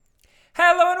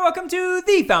Hello and welcome to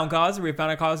The Found Cause, where we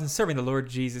found a cause in serving the Lord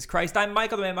Jesus Christ. I'm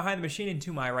Michael, the man behind the machine, and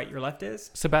to my right, your left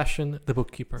is... Sebastian, the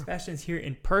bookkeeper. Sebastian's here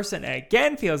in person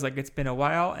again. Feels like it's been a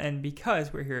while, and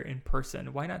because we're here in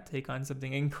person, why not take on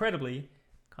something incredibly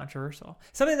controversial?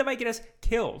 Something that might get us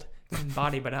killed in the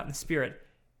body, but not in the spirit.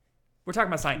 We're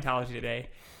talking about Scientology today.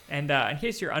 And in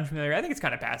case you're unfamiliar, I think it's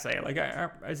kind of passé. Like,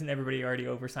 isn't everybody already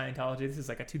over Scientology? This is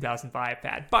like a 2005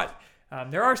 fad. But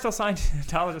there are still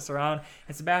Scientologists around.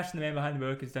 And Sebastian, the man behind the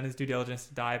book, has done his due diligence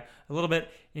to dive a little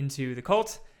bit into the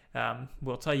cult.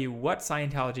 We'll tell you what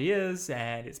Scientology is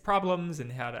and its problems and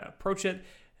how to approach it.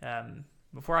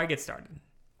 Before I get started,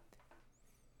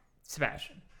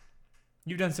 Sebastian,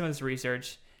 you've done some of this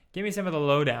research. Give me some of the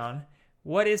lowdown.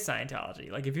 What is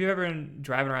Scientology? Like, if you've ever been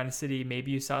driving around a city,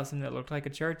 maybe you saw something that looked like a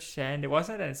church and it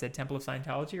wasn't, and it said Temple of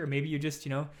Scientology, or maybe you just,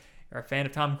 are a fan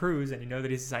of Tom Cruise and you know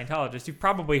that he's a Scientologist. You've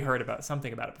probably heard about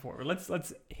something about it before. But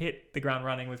let's hit the ground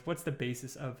running with what's the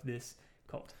basis of this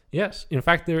cult. Yes. In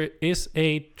fact, there is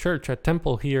a church, a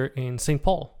temple here in St.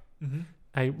 Paul. Mm-hmm.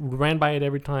 I ran by it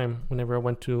every time whenever I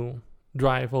went to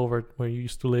drive over where you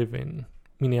used to live in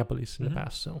Minneapolis in the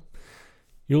past. So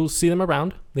you'll see them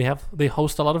around. They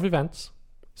host a lot of events,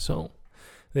 so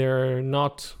they're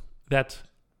not that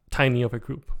tiny of a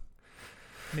group.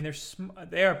 I mean,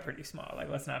 they are pretty small. Like,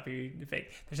 let's not be fake.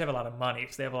 They just have a lot of money,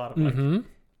 so they have a lot of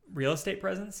real estate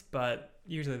presence. But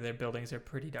usually their buildings are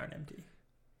pretty darn empty.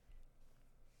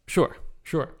 Sure.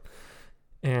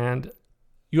 And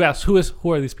you ask, who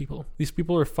are these people? These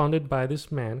people were founded by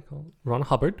this man called Ron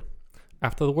Hubbard.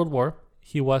 After the World War,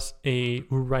 he was a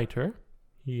writer.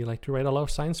 He liked to write a lot of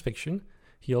science fiction.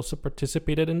 He also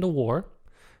participated in the war.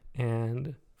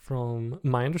 And from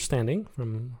my understanding,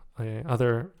 from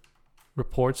other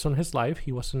reports on his life,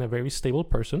 he wasn't a very stable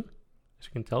person. As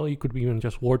you can tell, he could be even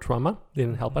just war trauma.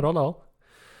 Didn't help at all.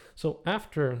 So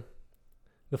after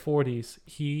the 40s,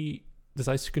 he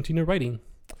decides to continue writing.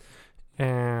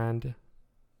 And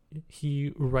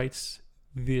he writes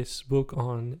this book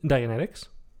on Dianetics,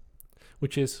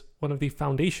 which is one of the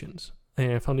foundation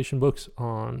books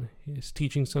on his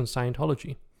teachings on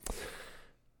Scientology.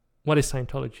 What is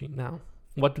Scientology now?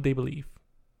 What do they believe?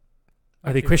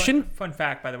 Are they Christian? Fun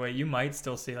fact, by the way, you might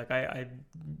still see, like, I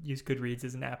use Goodreads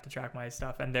as an app to track my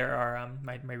stuff, and there are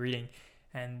my reading,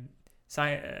 and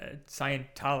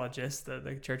Scientologists,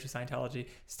 the Church of Scientology,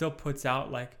 still puts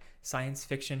out, like, science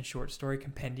fiction short story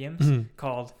compendiums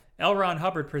called L. Ron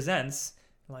Hubbard Presents,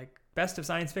 like, Best of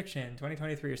Science Fiction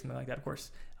 2023 or something like that. Of course,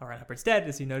 L. Ron Hubbard's dead,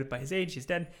 as you noted by his age, he's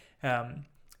dead,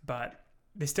 but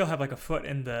they still have, like, a foot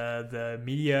in the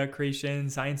media creation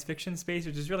science fiction space,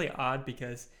 which is really odd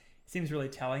because it seems really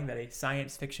telling that a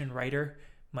science fiction writer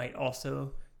might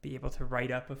also be able to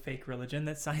write up a fake religion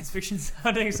that's science fiction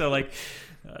sounding. So, like,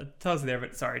 tells you there,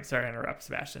 but sorry to interrupt,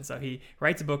 Sebastian. So he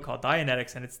writes a book called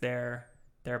Dianetics, and it's their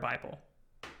Bible.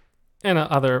 And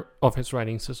other of his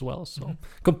writings as well. So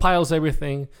compiles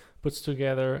everything, puts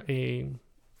together a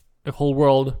whole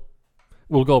world.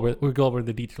 We'll go over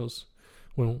the details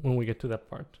when we get to that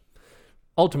part.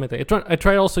 Ultimately, I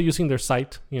try also using their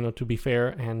site, to be fair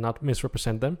and not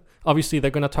misrepresent them. Obviously, they're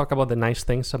going to talk about the nice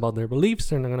things about their beliefs.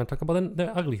 They're not going to talk about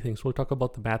the ugly things. We'll talk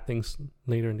about the bad things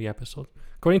later in the episode.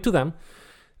 According to them,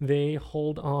 they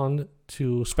hold on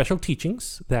to special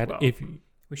teachings that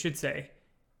we should say,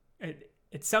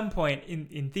 at some point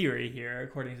in theory here,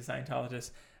 according to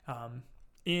Scientologists,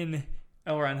 in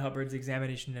L. Ron Hubbard's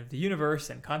examination of the universe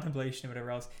and contemplation and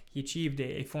whatever else, he achieved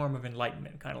a form of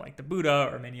enlightenment, kind of like the Buddha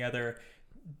or many other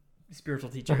spiritual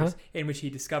teachers, in which he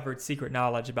discovered secret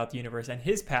knowledge about the universe and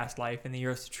his past life and the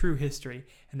Earth's true history.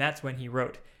 And that's when he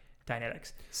wrote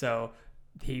Dianetics. So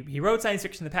he wrote science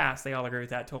fiction in the past. They all agree with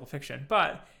that, total fiction.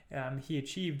 But he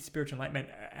achieved spiritual enlightenment.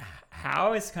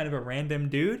 How? Is kind of a random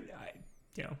dude.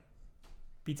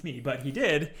 Beats me. But he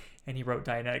did. And he wrote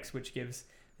Dianetics, which gives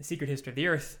the secret history of the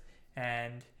Earth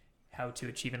and how to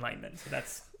achieve enlightenment. So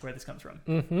that's where this comes from.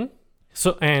 Mm-hmm.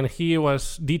 So, and he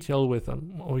was detailed with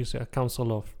obviously a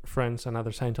council of friends and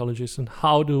other Scientologists on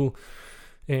how to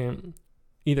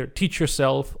either teach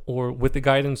yourself or with the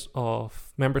guidance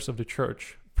of members of the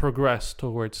church progress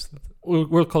towards,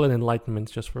 we'll call it enlightenment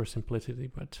just for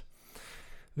simplicity, but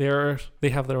they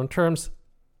have their own terms,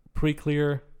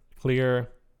 pre-clear, clear,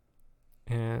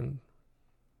 and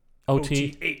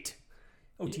OT. OT8.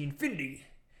 OT Infinity.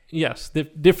 Yes, the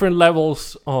different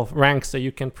levels of ranks that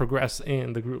you can progress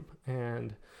in the group.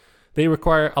 And they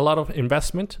require a lot of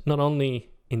investment, not only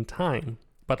in time,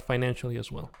 but financially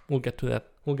as well. We'll get to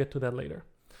that later.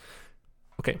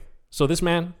 Okay, so this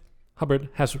man, Hubbard,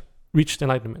 has reached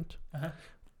enlightenment.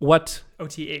 What?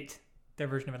 OT8, their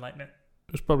version of enlightenment.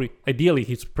 It was probably, ideally,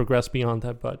 he's progressed beyond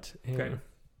that, but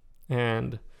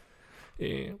And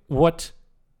what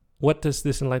does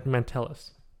this enlightenment tell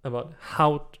us about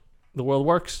how the world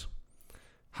works?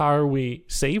 How are we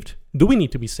saved? Do we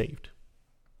need to be saved?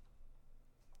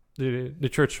 The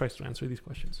church tries to answer these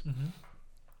questions. Mm-hmm.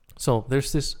 So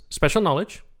there's this special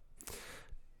knowledge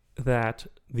that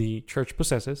the church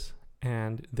possesses,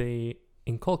 and they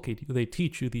inculcate you, they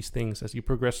teach you these things as you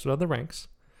progress throughout the ranks.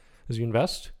 As you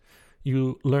invest,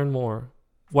 you learn more.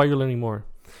 Why you're learning more?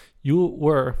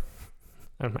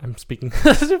 I'm speaking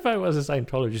as if I was a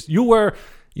Scientologist. You are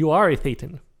a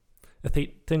Thetan. A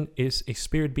Thetan is a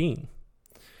spirit being.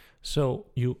 So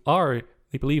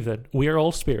they believe that we are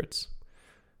all spirits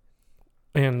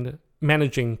and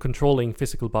controlling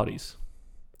physical bodies.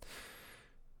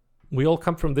 We all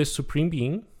come from this supreme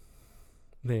being.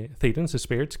 The Thetans, the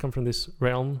spirits, come from this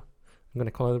realm. I'm going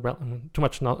to call it realm.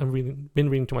 I've been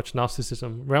reading too much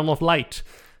Gnosticism. Realm of light,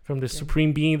 from this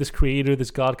supreme being, this creator,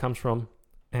 this God comes from.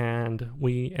 And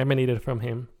we emanated from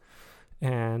him.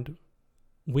 And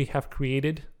we have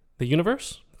created the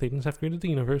universe. Thetans have created the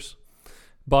universe.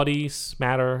 Bodies,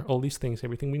 matter, all these things,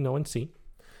 everything we know and see.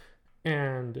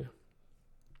 And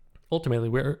ultimately,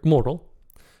 we're immortal.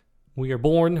 We are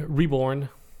born, reborn,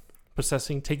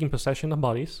 taking possession of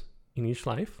bodies in each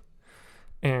life.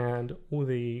 And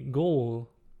the goal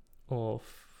of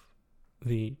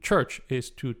the church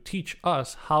is to teach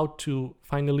us how to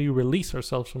finally release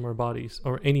ourselves from our bodies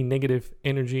or any negative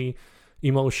energy,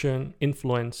 emotion,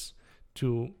 influence,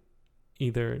 to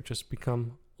either just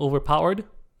become overpowered,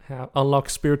 unlock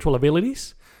spiritual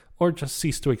abilities, or just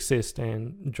cease to exist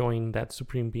and join that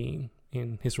supreme being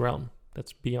in his realm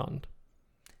that's beyond.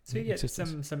 So you get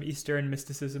some Eastern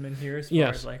mysticism in here as far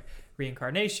Yes. as like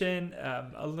reincarnation,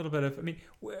 a little bit of,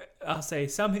 I'll say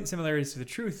some similarities to the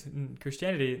truth in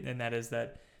Christianity, and that is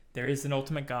that there is an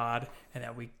ultimate God and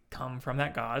that we come from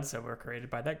that God, so we're created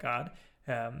by that God,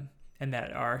 and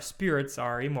that our spirits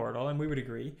are immortal, and we would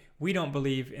agree. We don't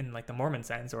believe in like the Mormon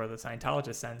sense or the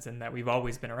Scientologist sense in that we've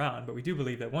always been around, but we do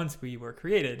believe that once we were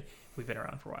created, we've been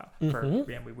around for a while,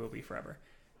 and we will be forever.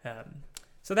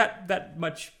 So that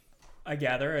much I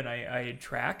gather and I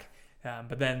track,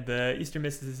 but then the Eastern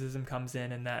mysticism comes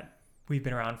in, and that we've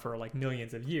been around for like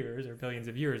millions of years or billions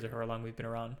of years or however long we've been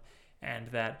around, and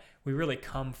that we really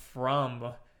come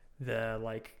from the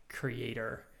like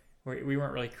creator. We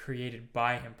weren't really created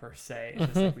by him per se.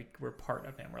 It's just like we're part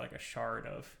of him. We're like a shard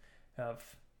of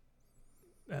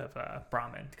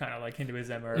Brahman, kind of like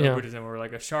Hinduism or Buddhism. We're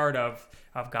like a shard of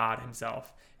God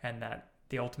himself, and that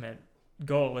the ultimate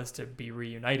goal is to be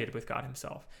reunited with God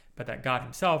himself, but that God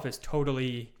himself is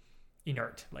totally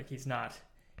inert. Like he's not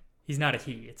a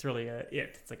he. It's really a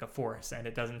it. It's like a force, and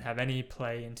it doesn't have any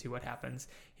play into what happens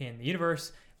in the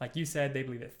universe. Like you said, they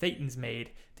believe that Thetans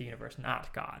made the universe,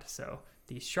 not God. So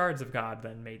these shards of God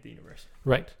then made the universe.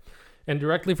 Right. And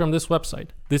directly from this website,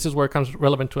 this is where it comes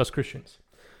relevant to us Christians.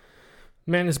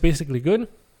 Man is basically good,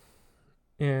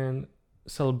 and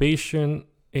salvation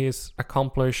is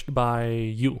accomplished by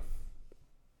you.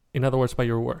 In other words, by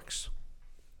your works.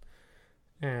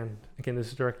 And again, this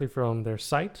is directly from their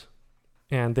site.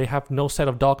 And they have no set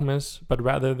of dogmas, but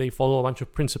rather they follow a bunch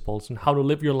of principles on how to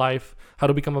live your life, how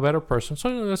to become a better person.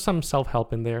 So there's some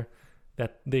self-help in there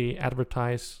that they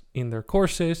advertise in their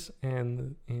courses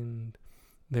and in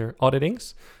their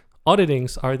auditings.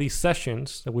 Auditings are these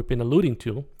sessions that we've been alluding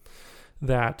to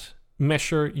that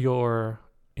measure your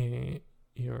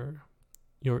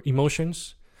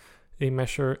emotions. They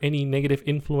measure any negative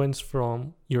influence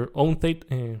from your own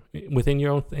within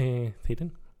your own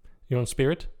Thetan, your own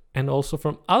spirit, and also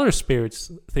from other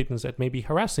spirits, Thetans, that may be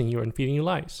harassing you and feeding you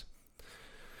lies.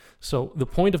 So the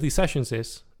point of these sessions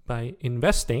is, by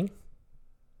investing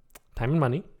time and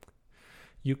money,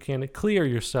 you can clear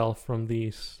yourself from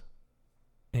these.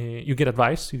 You get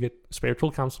advice, you get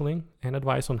spiritual counseling and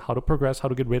advice on how to progress, how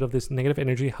to get rid of this negative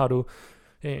energy, how to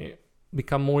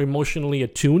become more emotionally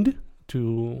attuned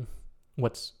to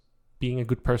what's being a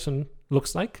good person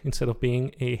looks like, instead of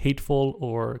being a hateful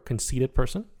or conceited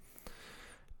person.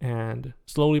 And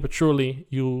slowly but surely,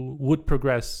 you would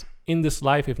progress in this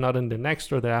life, if not in the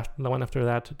next or the one after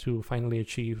that, to finally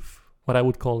achieve what I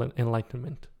would call an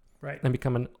enlightenment. Right. And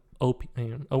become an OG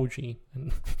and an OT.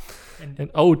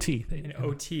 An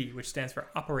OT, which stands for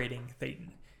operating Thetan,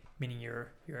 meaning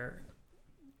you're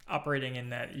operating in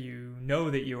that you know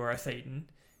that you are a Thetan,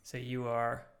 so you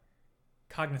are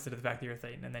cognizant of the fact that you're a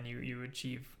Thetan, and then you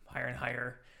achieve higher and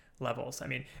higher levels. I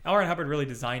mean, L. Ron Hubbard really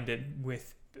designed it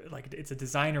with, like, it's a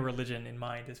designer religion in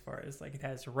mind, as far as like it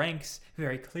has ranks,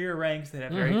 very clear ranks that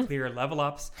have very clear level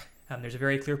ups. There's a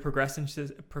very clear progression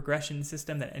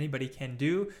system that anybody can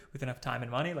do with enough time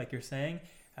and money, like you're saying.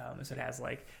 So it has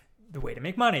like the way to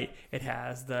make money. It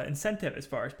has the incentive as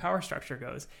far as power structure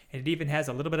goes. And it even has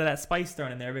a little bit of that spice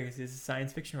thrown in there because he's a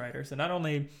science fiction writer. So not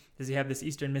only does he have this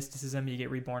Eastern mysticism, you get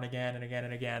reborn again and again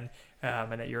and again,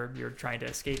 and that you're trying to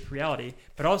escape reality,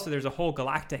 but also there's a whole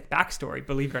galactic backstory,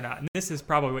 believe it or not. And this is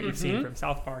probably what you've seen from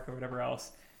South Park or whatever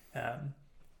else.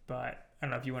 But I don't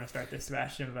know if you want to start this,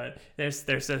 Sebastian, but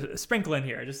there's a sprinkle in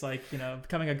here, just like,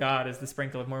 becoming a god is the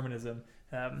sprinkle of Mormonism.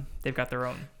 They've got their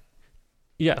own.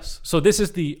 Yes. So this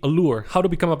is the allure. How to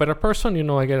become a better person.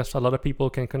 I guess a lot of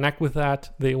people can connect with that.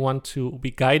 They want to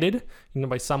be guided,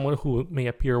 by someone who may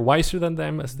appear wiser than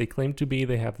them as they claim to be.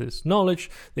 They have this knowledge.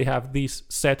 They have these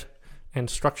set and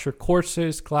structured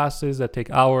courses, classes that take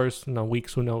hours,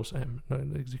 weeks, who knows,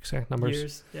 the exact numbers.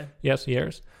 Years, yeah. Yes,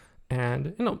 years.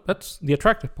 And, that's the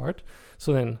attractive part.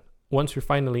 So then once you're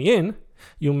finally in,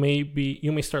 you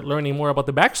may start learning more about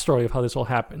the backstory of how this all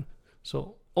happened.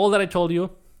 So all that I told you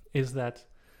is that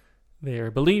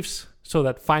their beliefs, so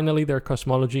that finally their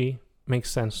cosmology makes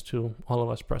sense to all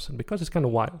of us present, because it's kind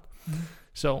of wild. Mm-hmm.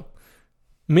 So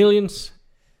millions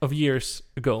of years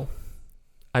ago,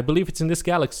 I believe it's in this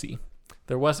galaxy,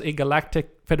 there was a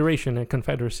galactic federation and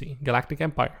confederacy, galactic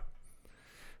empire,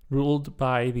 ruled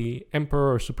by the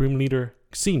emperor or supreme leader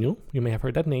Xenu. You may have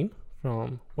heard that name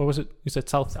from, what was it? You said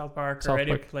South Park, South or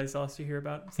any Park. place else you hear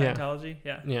about Scientology.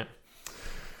 Yeah.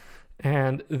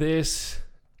 And this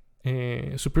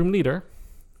supreme leader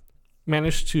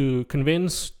managed to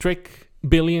trick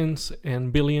billions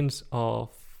and billions of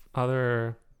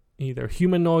other either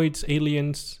humanoids,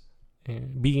 aliens,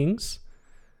 beings,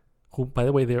 who, by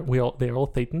the way, they're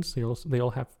all Thetans. They all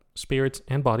have spirits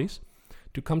and bodies,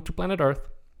 to come to planet Earth.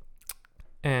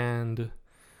 And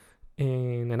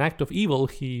in an act of evil,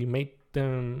 he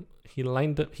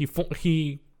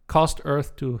caused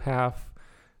Earth to have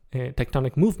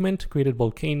tectonic movement, created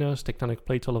volcanoes, tectonic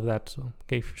plates, all of that, so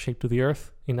gave shape to the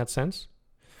Earth in that sense.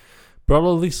 Brought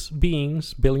all these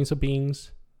beings, billions of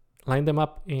beings, lined them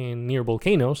up in near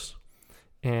volcanoes,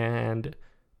 and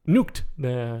nuked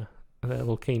the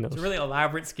volcanoes. It's a really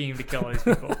elaborate scheme to kill all these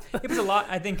people. It was a lot.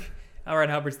 I think L. Ron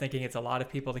Hubbard's thinking it's a lot of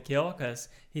people to kill, because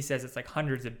he says it's like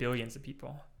hundreds of billions of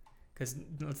people. Because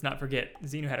let's not forget,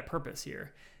 Xenu had a purpose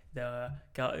here. The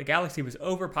galaxy was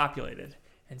overpopulated.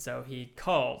 And so he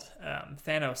called,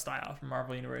 Thanos style from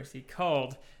Marvel Universe, he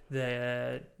called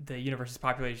the universe's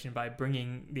population by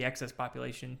bringing the excess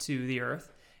population to the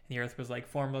Earth. And the Earth was like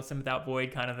formless and without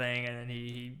void kind of thing. And then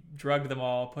he drugged them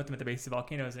all, put them at the base of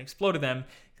volcanoes, and exploded them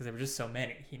because there were just so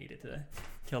many. He needed to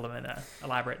kill them in an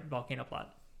elaborate volcano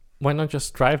plot. Why not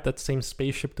just drive that same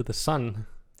spaceship to the sun?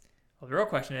 Well, the real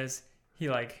question is, he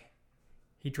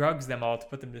drugs them all to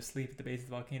put them to sleep at the base of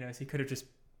the volcanoes. He could have just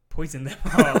poisoned them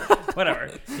all. Whatever.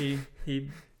 He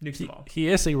nukes them all. He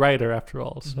is a writer after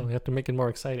all, so you have to make it more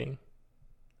exciting.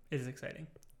 It is exciting.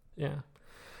 Yeah.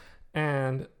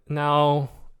 And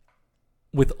now,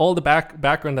 with all the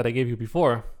background that I gave you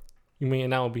before, you may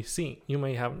now be seeing, you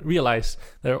may have realized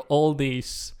there are all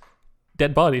these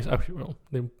dead bodies. Well,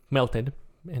 they melted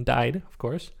and died, of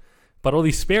course, but all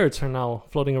these spirits are now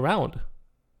floating around,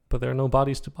 but there are no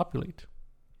bodies to populate.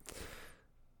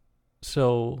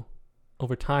 So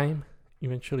over time,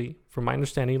 eventually, from my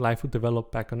understanding, life would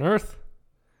develop back on Earth.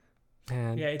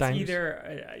 And it's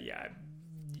either,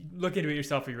 look into it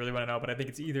yourself if you really want to know, but I think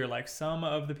it's either like some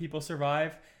of the people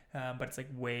survive, but it's like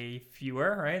way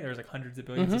fewer, right? There's like hundreds of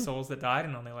billions of souls that died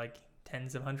and only like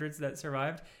tens of hundreds that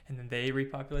survived, and then they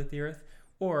repopulate the Earth.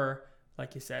 Or,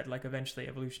 like you said, like eventually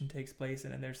evolution takes place,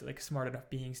 and then there's like smart enough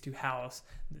beings to house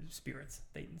the spirits,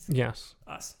 Thetans. Yes.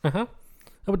 Us.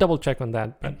 I would double check on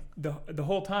that. But and the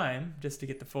whole time, just to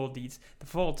get the full deeds,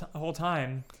 whole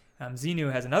time,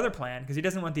 Xenu has another plan, because he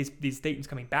doesn't want these Thetans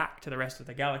coming back to the rest of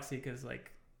the galaxy, because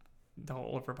like the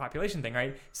whole overpopulation thing,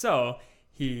 right? So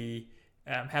he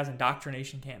has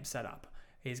indoctrination camps set up.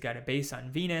 He's got a base on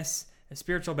Venus, a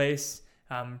spiritual base,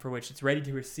 for which it's ready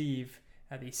to receive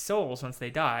these souls once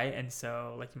they die. And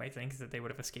so, like you might think, is that they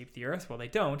would have escaped the Earth. Well, they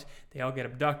don't. They all get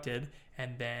abducted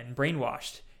and then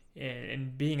brainwashed.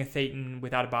 And being a Thetan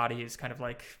without a body is kind of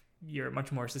like you're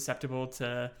much more susceptible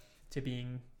to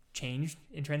being changed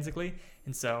intrinsically.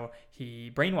 And so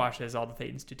he brainwashes all the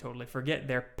Thetans to totally forget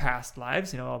their past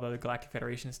lives, all the Galactic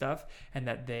Federation stuff, and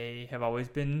that they have always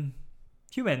been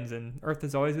humans and Earth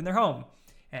has always been their home,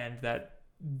 and that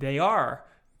they are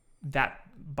that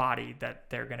body that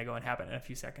they're going to go inhabit in a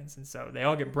few seconds. And so they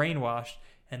all get brainwashed,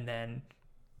 and then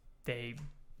they,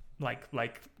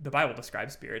 like the Bible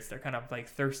describes spirits, they're kind of like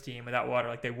thirsty and without water,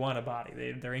 like they want a body.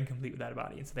 They're incomplete without a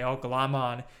body. And so they all glom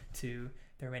on to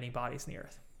their many bodies in the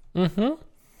Earth. And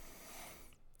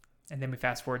then we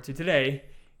fast forward to today,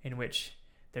 in which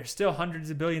there's still hundreds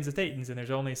of billions of Thetans, and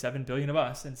there's only 7 billion of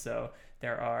us. And so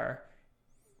there are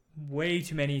way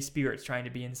too many spirits trying to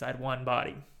be inside one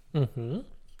body. Mm-hmm.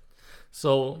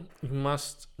 So you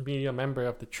must be a member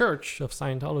of the Church of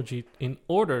Scientology in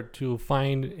order to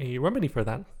find a remedy for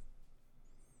that,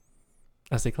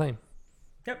 as they claim.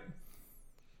 Yep.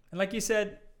 And like you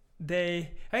said, I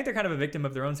think they're kind of a victim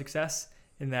of their own success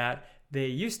in that they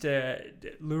used to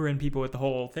lure in people with the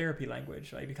whole therapy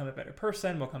language, like become a better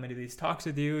person. We'll come into these talks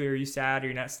with you. Are you sad? Are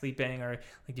you not sleeping? Or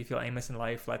like, do you feel aimless in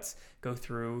life? Let's go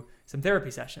through some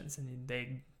therapy sessions. And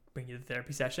they bring you to the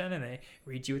therapy session and they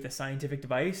read you with a scientific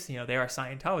device. You know, they are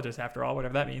Scientologists after all,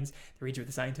 whatever that means. They read you with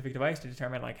a scientific device to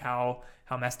determine like how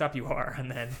messed up you are. And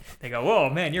then they go, whoa,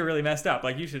 man, you're really messed up.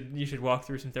 Like you should walk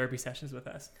through some therapy sessions with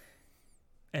us.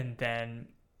 And then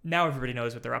now everybody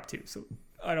knows what they're up to. So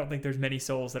I don't think there's many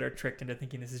souls that are tricked into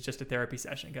thinking this is just a therapy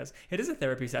session, because it is a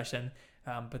therapy session,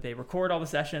 but they record all the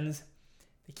sessions.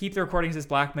 They keep the recordings as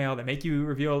blackmail. They make you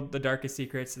reveal the darkest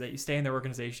secrets so that you stay in their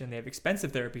organization. They have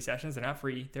expensive therapy sessions. They're not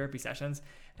free therapy sessions.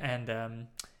 And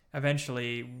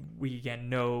eventually we again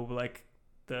know like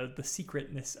the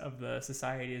secretness of the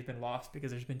society has been lost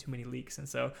because there's been too many leaks. And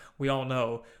so we all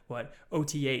know what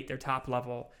OT8, their top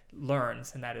level,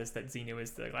 learns, and that is that Xenu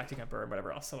is the Galactic Emperor and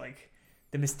whatever else. So like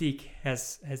the mystique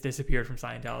has disappeared from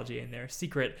Scientology, and their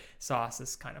secret sauce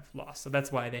is kind of lost. So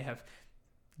that's why they have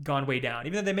gone way down,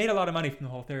 even though they made a lot of money from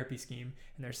the whole therapy scheme.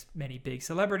 And there's many big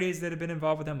celebrities that have been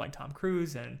involved with them, like Tom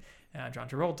Cruise and John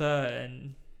Travolta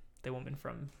and the woman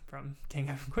from King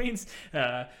of Queens.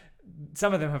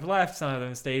 Some of them have left, some of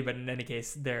them stayed, but in any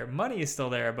case, their money is still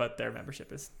there, but their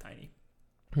membership is tiny.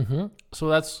 Mm-hmm. So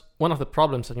that's one of the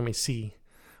problems that you may see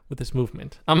with this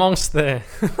movement, amongst the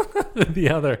the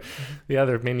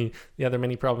other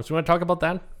many problems. You want to talk about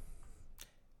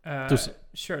that?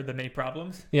 Sure, the many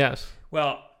problems. Yes.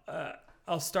 Well,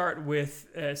 I'll start with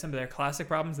some of their classic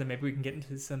problems, then maybe we can get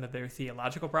into some of their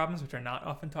theological problems, which are not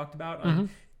often talked about on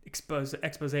expose,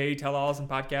 tell-alls, and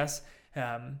podcasts.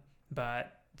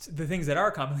 But the things that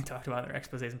are commonly talked about in their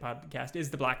exposés and podcasts is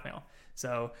the blackmail.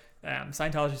 So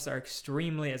Scientologists are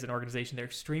extremely, as an organization, they're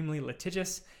extremely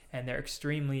litigious, and they're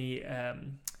extremely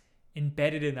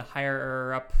embedded in the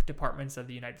higher up departments of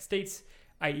the United States,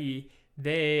 i.e.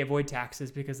 they avoid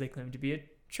taxes because they claim to be a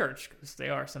church, because they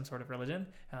are some sort of religion.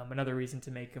 Another reason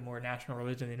to make a more national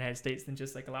religion in the United States than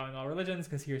just like allowing all religions,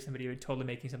 because here's somebody who totally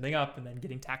making something up and then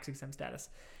getting tax exempt status.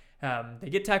 They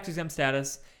get tax exempt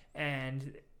status,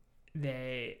 and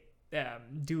they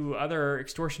do other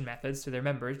extortion methods to their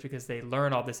members because they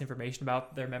learn all this information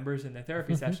about their members in their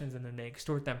therapy sessions, and then they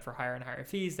extort them for higher and higher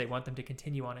fees. They want them to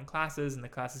continue on in classes, and the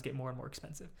classes get more and more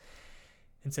expensive.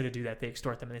 And so to do that, they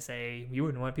extort them and they say, you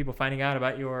wouldn't want people finding out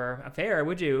about your affair,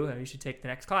 would you? You should take the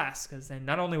next class, because then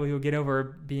not only will you get over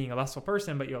being a lustful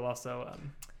person, but you'll also,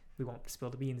 we won't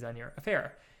spill the beans on your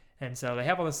affair. And so they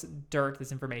have all this dirt,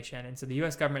 this information. And so the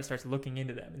U.S. government starts looking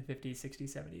into them in the 50s,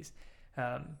 60s, 70s.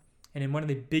 And in one of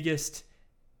the biggest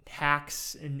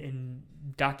hacks in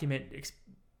document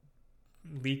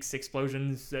leaks,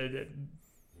 explosions, the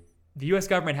U.S.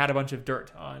 government had a bunch of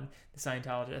dirt on the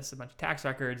Scientologists, a bunch of tax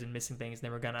records and missing things, and they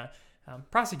were going to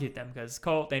prosecute them because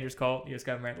dangerous cult, U.S.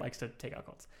 government likes to take out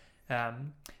cults.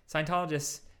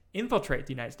 Scientologists infiltrate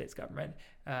the United States government.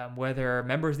 Whether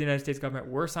members of the United States government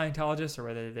were Scientologists or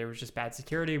whether there was just bad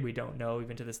security, we don't know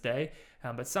even to this day.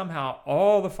 But somehow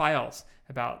all the files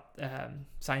about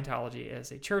Scientology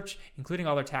as a church, including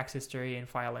all their tax history and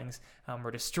filings,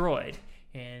 were destroyed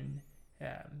in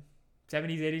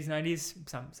 70s, 80s,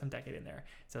 90s, some decade in there.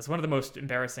 So it's one of the most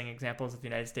embarrassing examples of the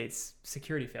United States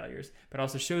security failures, but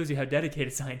also shows you how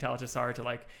dedicated Scientologists are to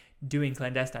like doing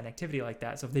clandestine activity like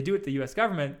that. So if they do it to the U.S.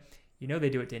 government, you know they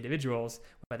do it to individuals,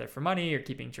 whether for money or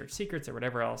keeping church secrets or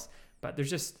whatever else. But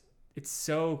it's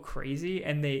so crazy,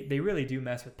 and they really do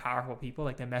mess with powerful people.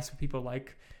 Like they mess with people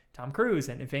like Tom Cruise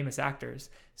and famous actors.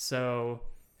 So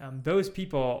those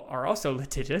people are also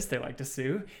litigious. They like to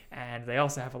sue, and they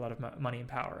also have a lot of money and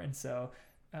power. And so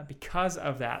because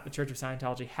of that, the Church of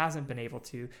Scientology hasn't been able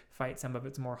to fight some of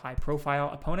its more high-profile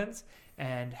opponents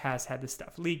and has had this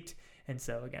stuff leaked. And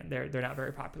so, again, they're not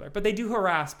very popular. But they do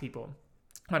harass people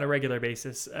on a regular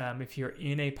basis. If you're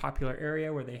in a popular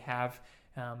area where they have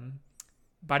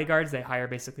bodyguards, they hire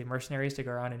basically mercenaries to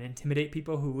go around and intimidate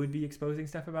people who would be exposing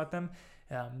stuff about them.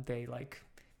 They like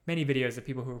many videos of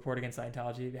people who report against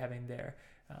Scientology having their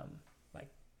like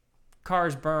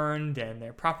cars burned and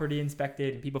their property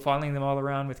inspected, and people following them all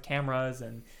around with cameras,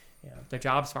 and their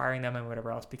jobs firing them and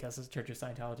whatever else, because the Church of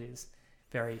Scientology is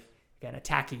very, again,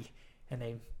 attacky, and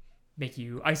they make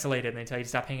you isolated, and they tell you to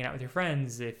stop hanging out with your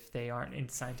friends if they aren't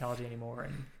into Scientology anymore,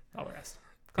 and all the rest.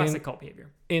 Classic cult behavior.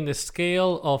 In the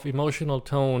scale of emotional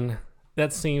tone,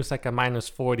 that seems like a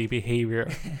 -40 behavior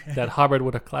that Hubbard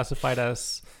would have classified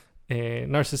as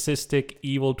narcissistic,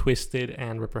 evil, twisted,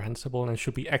 and reprehensible, and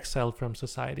should be exiled from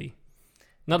society.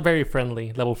 Not very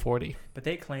friendly, level 40. But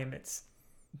they claim it's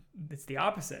the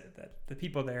opposite, that the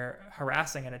people they're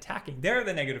harassing and attacking, they're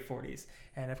the negative 40s.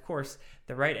 And of course,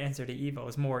 the right answer to evil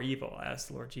is more evil, as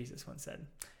the Lord Jesus once said.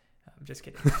 I'm just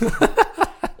kidding.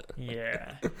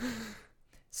 Yeah.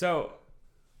 So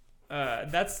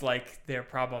that's like their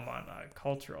problem on a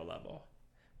cultural level.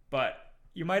 But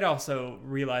you might also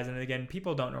realize, and again,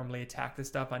 people don't normally attack this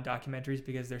stuff on documentaries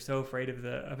because they're so afraid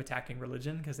of attacking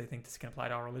religion, because they think this can apply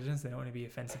to all religions. They don't want to be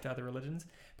offensive to other religions.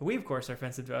 But we, of course, are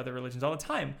offensive to other religions all the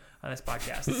time on this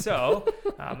podcast. So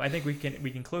I think we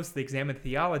can closely examine the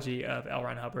theology of L.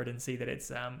 Ron Hubbard and see that it's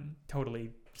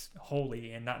totally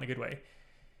holy and not in a good way.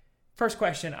 First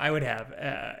question I would have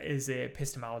is an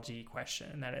epistemology question,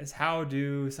 and that is, how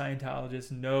do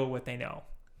Scientologists know what they know?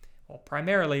 Well,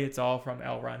 primarily, it's all from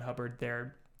L. Ron Hubbard,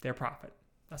 their prophet,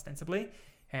 ostensibly.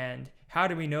 And how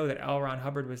do we know that L. Ron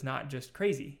Hubbard was not just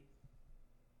crazy?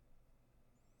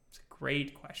 It's a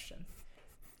great question.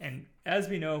 And as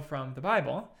we know from the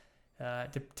Bible,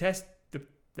 to test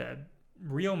the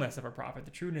realness of a prophet,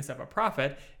 the trueness of a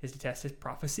prophet, is to test his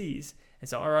prophecies. And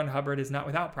so L. Ron Hubbard is not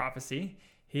without prophecy.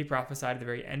 He prophesied at the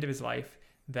very end of his life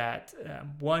that,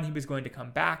 one, he was going to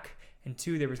come back, and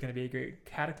two, there was going to be a great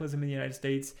cataclysm in the United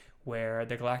States where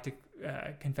the Galactic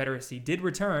Confederacy did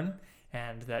return,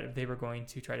 and that they were going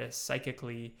to try to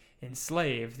psychically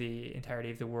enslave the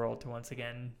entirety of the world to once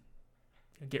again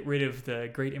get rid of the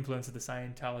great influence of the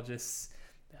Scientologists'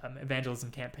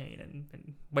 evangelism campaign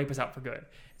and wipe us out for good.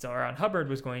 So Ron Hubbard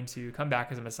was going to come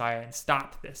back as a Messiah and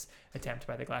stop this attempt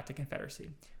by the Galactic Confederacy.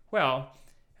 Well,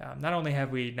 not only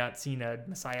have we not seen a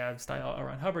Messiah-style L.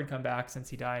 Ron Hubbard come back since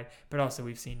he died, but also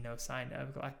we've seen no sign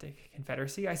of Galactic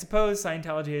Confederacy. I suppose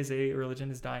Scientology as a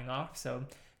religion is dying off, so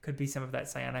could be some of that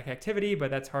psionic activity, but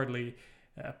that's hardly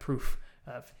proof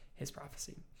of his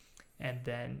prophecy. And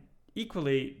then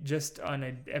equally, just on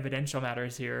evidential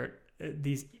matters here,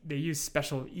 they use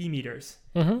special e-meters.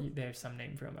 Mm-hmm. They have some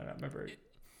name for them. I don't remember.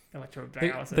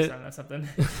 Electrodialysis or something.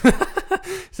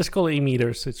 It's just called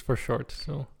e-meters. It's for short,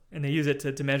 so... And they use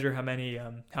it to measure how many,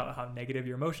 how negative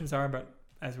your emotions are. But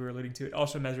as we were alluding to, it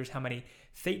also measures how many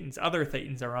other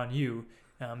thetans are on you,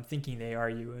 thinking they are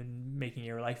you and making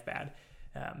your life bad.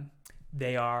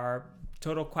 They are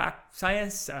total quack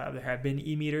science. There have been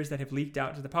e-meters that have leaked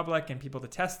out to the public and people to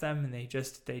test them, and they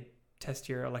test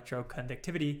your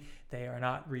electroconductivity. They are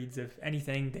not reads of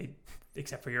anything,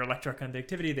 except for your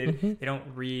electroconductivity. They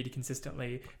don't read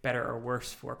consistently better or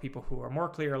worse for people who are more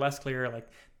clear or less clear. Like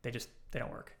they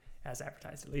don't work as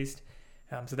advertised, at least.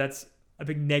 So that's a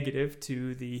big negative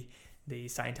to the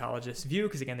Scientologist view,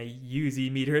 because again, they use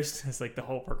e-meters as like the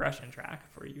whole progression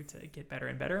track for you to get better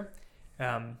and better.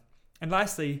 And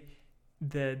lastly,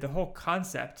 the whole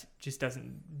concept just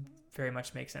doesn't very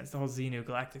much make sense. The whole Xenu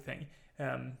galactic thing.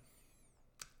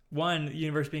 One, the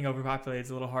universe being overpopulated is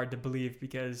a little hard to believe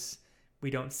because we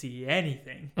don't see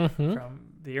anything from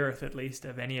the Earth, at least,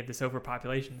 of any of this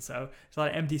overpopulation. So there's a lot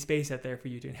of empty space out there for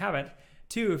you to inhabit.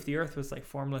 Two, if the Earth was like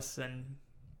formless and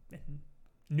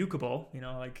nukeable,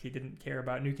 like he didn't care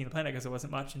about nuking the planet because it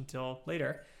wasn't much until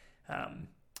later,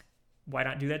 why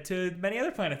not do that to many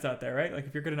other planets out there, right? Like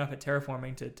if you're good enough at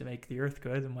terraforming to make the Earth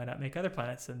good, then why not make other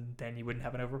planets? And then you wouldn't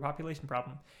have an overpopulation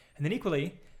problem. And then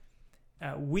equally,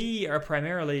 we are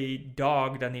primarily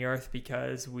dogged on the Earth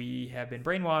because we have been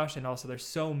brainwashed, and also there's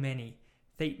so many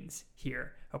thetans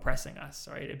here oppressing us,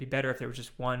 right? It'd be better if there was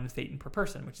just one thetan per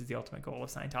person, which is the ultimate goal of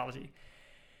Scientology.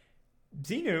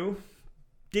 Xenu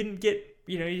didn't get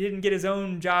his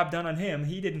own job done on him.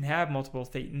 He didn't have multiple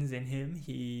thetans in him.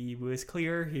 He was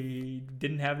clear. He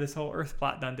didn't have this whole Earth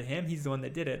plot done to him. He's the one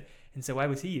that did it. And so why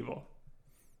was he evil?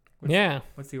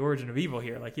 What's the origin of evil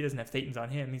here? Like he doesn't have thetans on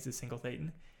him. He's a single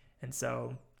thetan.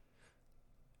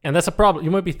 And that's a problem.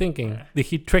 You might be thinking, did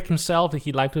he trick himself? Did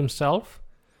he lie to himself?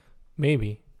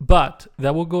 Maybe. But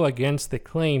that will go against the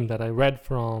claim that I read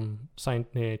from Church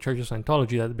of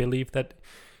Scientology, that believe that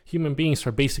human beings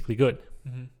are basically good.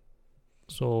 Mm-hmm.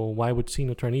 So why would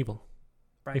Xenu turn evil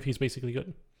if he's basically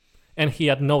good? And he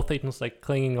had no thetans like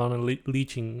clinging on and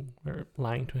leeching or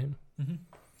lying to him. Mm-hmm.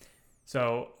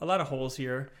 So a lot of holes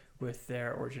here with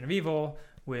their origin of evil,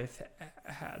 with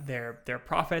their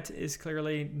prophet is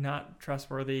clearly not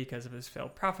trustworthy because of his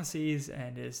failed prophecies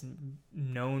and his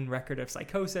known record of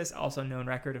psychosis, also known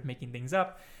record of making things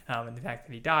up, and the fact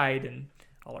that he died and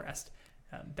all the rest.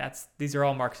 These are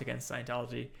all marks against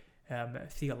Scientology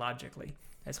theologically.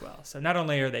 as well. So not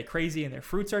only are they crazy and their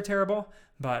fruits are terrible,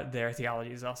 but their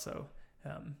theology is also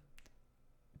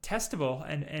testable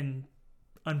and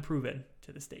unproven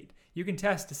to the state. You can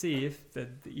test to see if the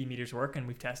e-meters work, and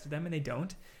we've tested them and they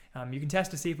don't. You can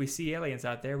test to see if we see aliens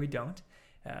out there. We don't.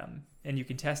 And you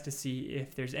can test to see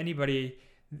if there's anybody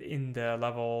in the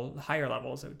higher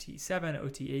levels, OT7,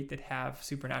 OT8, that have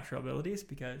supernatural abilities,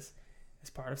 because as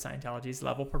part of Scientology's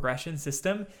level progression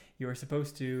system, you are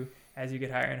supposed to, as you get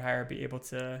higher and higher, be able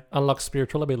to unlock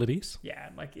spiritual abilities. Yeah,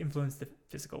 like influence the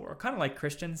physical world. Kind of like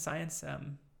Christian Science,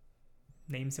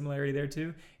 name similarity there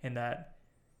too, in that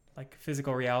like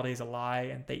physical reality is a lie,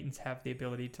 and Thetans have the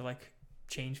ability to like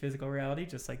change physical reality,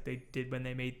 just like they did when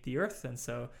they made the Earth, and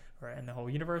the whole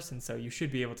universe. And so you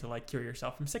should be able to like cure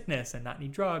yourself from sickness and not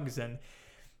need drugs and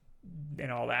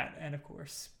all that. And of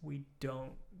course, we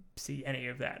don't see any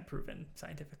of that proven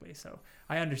scientifically. So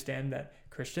I understand that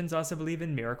Christians also believe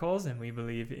in miracles, and we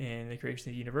believe in the creation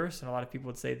of the universe. And a lot of people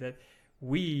would say that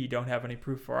we don't have any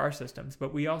proof for our systems,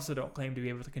 but we also don't claim to be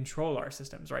able to control our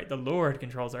systems, right? The Lord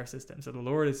controls our systems. So the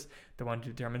Lord is the one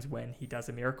who determines when he does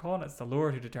a miracle, and it's the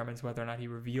Lord who determines whether or not he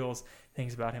reveals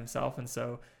things about himself. And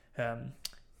so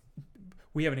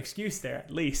we have an excuse there,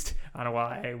 at least, on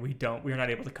why we're not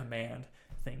able to command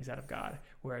things out of God.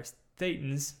 Whereas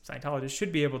Thetans, Scientologists,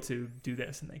 should be able to do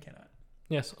this, and they cannot.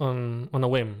 Yes, on a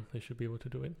whim, they should be able to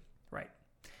do it. Right.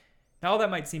 Now, all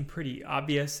that might seem pretty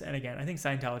obvious, and again, I think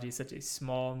Scientology is such a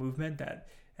small movement that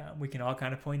we can all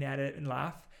kind of point at it and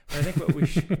laugh. But I think what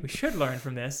we should learn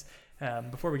from this,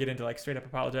 before we get into like straight up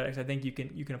apologetics, I think you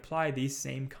can apply these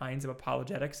same kinds of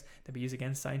apologetics that we use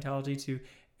against Scientology to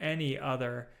any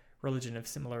other religion of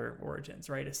similar origins,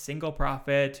 right? A single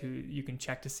prophet who you can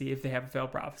check to see if they have a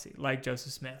failed prophecy, like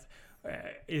Joseph Smith.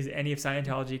 Is any of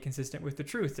Scientology consistent with the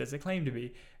truth? Does it claim to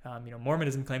be?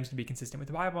 Mormonism claims to be consistent with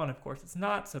the Bible, and of course it's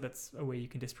not, so that's a way you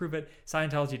can disprove it.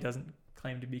 Scientology doesn't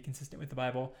claim to be consistent with the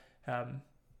Bible, and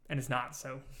it's not,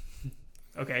 so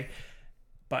okay.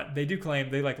 But they do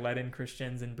claim, they like let in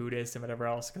Christians and Buddhists and whatever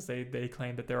else, because they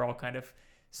claim that they're all kind of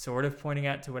sort of pointing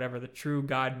out to whatever the true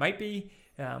God might be,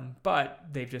 but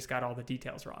they've just got all the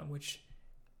details wrong, which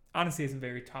honestly isn't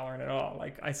very tolerant at all.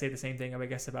 Like I say the same thing, I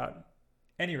guess, about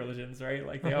any religions, right?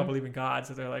 Like they all believe in God,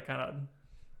 so they're like kind of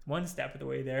one step of the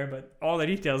way there, but all the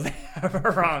details they have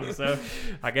are wrong. So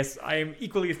I guess I am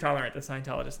equally as tolerant as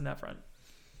Scientologists in that front.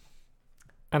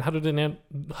 And how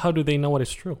do they know what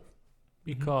is true?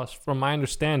 Because from my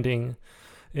understanding,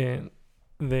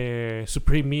 the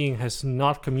Supreme Being has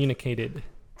not communicated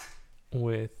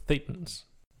with Thetans.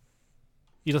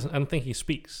 I don't think he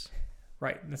speaks.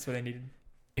 Right, that's what they needed.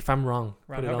 If I'm wrong,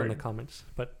 Ron put Hubbard. it all in the comments.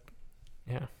 But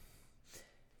yeah.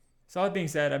 So all that being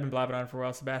said, I've been blabbing on for a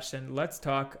while, Sebastian. Let's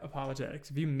talk apologetics.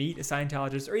 If you meet a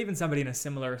Scientologist or even somebody in a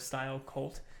similar style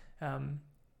cult,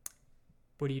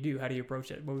 what do you do? How do you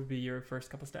approach it? What would be your first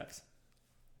couple steps?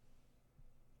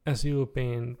 As you've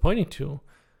been pointing to,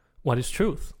 what is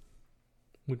truth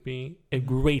would be a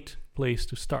great place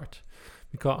to start,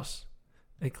 because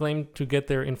they claim to get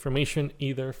their information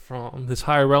either from this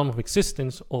higher realm of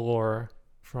existence or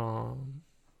from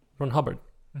Ron Hubbard.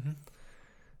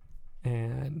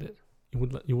 And it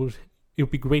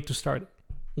would be great to start.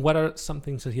 What are some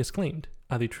things that he has claimed?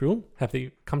 Are they true? Have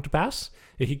they come to pass?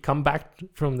 Did he come back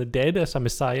from the dead as a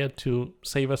messiah to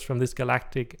save us from this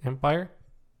galactic empire?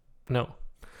 No.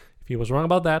 If he was wrong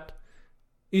about that,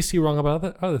 is he wrong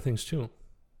about other things too?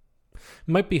 It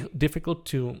might be difficult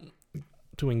to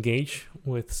engage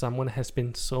with someone who has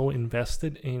been so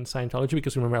invested in Scientology,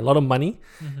 because remember, a lot of money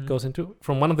goes into,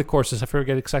 from one of the courses, I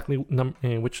forget exactly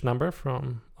which number,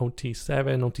 from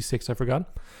OT7, OT6, I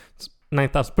forgot. It's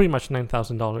pretty much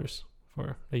 $9,000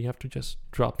 for that you have to just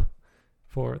drop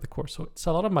for the course. So it's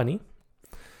a lot of money,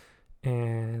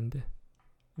 and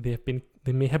they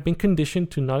may have been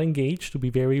conditioned to not engage, to be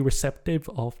very receptive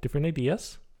of different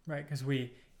ideas. Right, because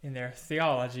in their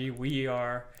theology, we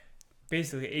are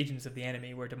basically agents of the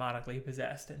enemy. We're demonically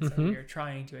possessed, and so we are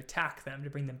trying to attack them to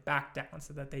bring them back down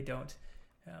so that they don't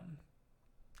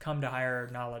come to higher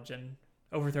knowledge and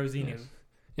overthrow Xenu.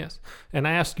 Yes. And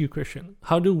I ask you, Christian,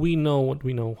 how do we know what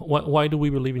we know? Why do we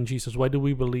believe in Jesus? Why do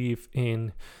we believe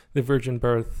in the virgin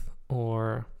birth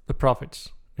or the prophets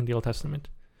in the Old Testament?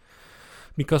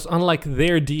 Because unlike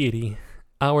their deity,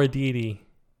 our deity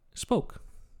spoke.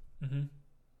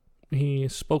 He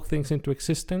spoke things into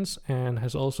existence and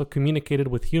has also communicated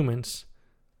with humans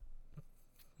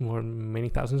for many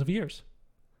thousands of years.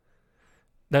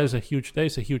 That is a huge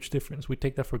difference. We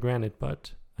take that for granted,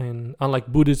 but unlike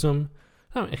Buddhism,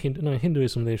 in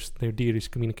Hinduism their deities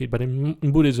communicate, but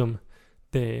in Buddhism,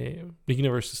 the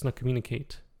universe does not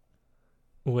communicate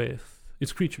with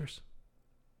its creatures.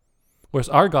 whereas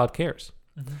our God cares.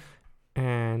 Mm-hmm.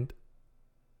 And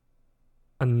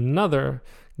another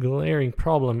glaring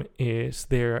problem is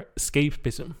their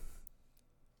escapism.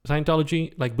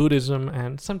 Scientology, like Buddhism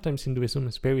and sometimes Hinduism,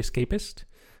 is very escapist.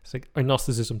 It's like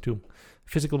Gnosticism too.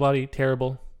 Physical body,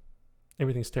 terrible.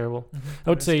 Everything's terrible. Mm-hmm. I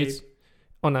would say it's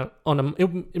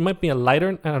it might be a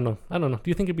lighter. I don't know. Do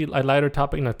you think it'd be a lighter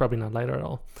topic? No, probably not lighter at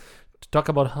all. To talk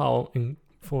about how in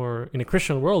a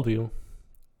Christian worldview,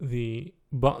 the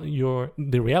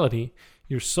reality,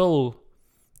 your soul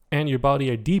and your body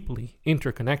are deeply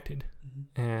interconnected,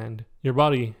 and your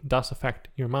body does affect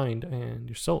your mind and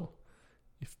your soul.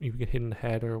 If you get hit in the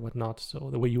head or whatnot, so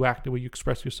the way you act, the way you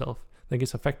express yourself, that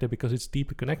gets affected because it's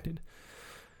deeply connected.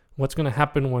 What's going to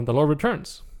happen when the Lord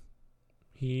returns?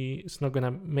 He is not going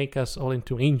to make us all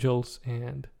into angels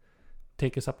and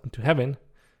take us up into heaven.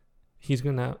 He's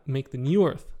going to make the new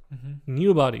earth,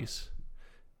 new bodies,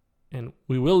 and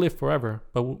we will live forever,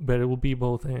 but it will be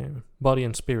both body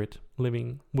and spirit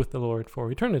living with the Lord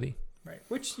for eternity. Right,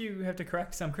 which you have to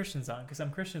correct some Christians on, because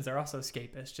some Christians are also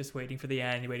escapists, just waiting for the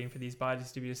end, waiting for these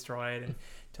bodies to be destroyed and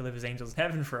to live as angels in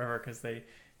heaven forever, because they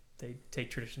take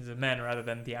traditions of men rather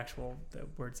than the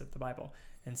words of the Bible.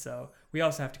 And so we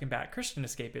also have to combat Christian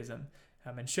escapism.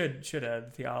 And should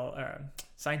a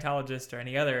Scientologist or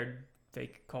any other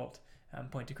fake cult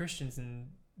point to Christians and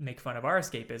make fun of our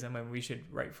escapism, and we should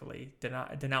rightfully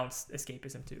denounce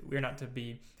escapism too. We are not to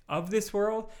be of this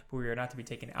world, but we are not to be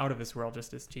taken out of this world,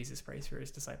 just as Jesus prays for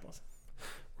his disciples.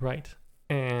 Right.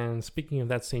 And speaking of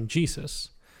that same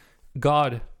Jesus,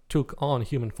 God took on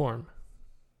human form.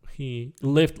 He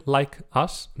lived like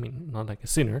us. I mean, not like a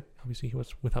sinner. Obviously, he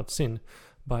was without sin,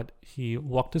 but he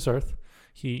walked this earth.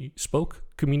 He spoke,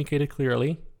 communicated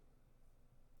clearly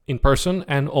in person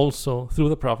and also through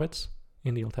the prophets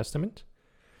in the Old Testament.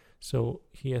 So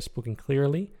he has spoken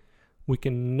clearly. We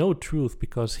can know truth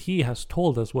because he has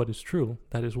told us what is true.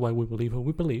 That is why we believe what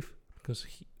we believe, because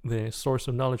the source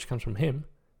of knowledge comes from him.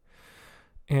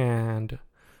 And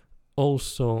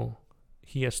also,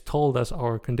 he has told us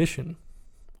our condition,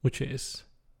 which is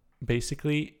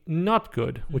basically not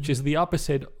good, which is the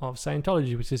opposite of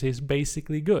Scientology, which is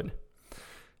basically good.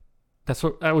 That's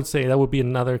what I would say. That would be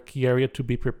another key area to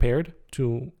be prepared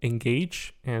to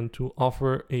engage and to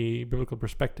offer a biblical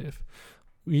perspective.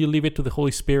 You leave it to the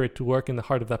Holy Spirit to work in the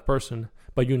heart of that person,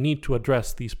 but you need to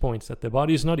address these points, that the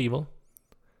body is not evil.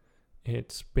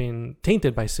 It's been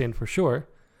tainted by sin for sure,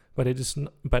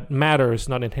 but matter is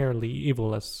not inherently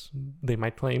evil as they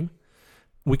might claim.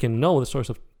 We can know the source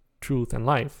of truth and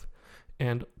life,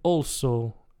 and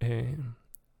also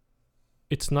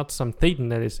it's not some Satan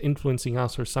that is influencing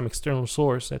us or some external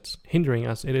source that's hindering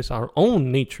us. It is our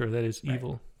own nature that is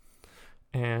evil.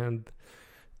 And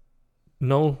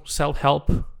no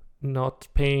self-help, not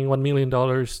paying $1 million,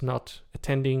 not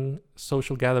attending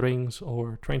social gatherings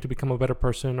or trying to become a better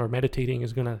person or meditating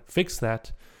is going to fix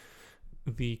that.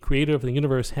 The creator of the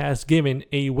universe has given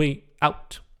a way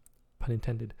out, pun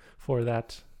intended, for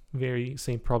that very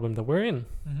same problem that we're in.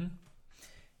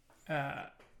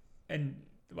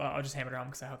 Well, I'll just hammer it on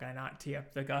because how can I not tee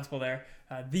up the gospel there?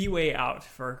 The way out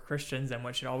for Christians, and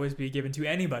what should always be given to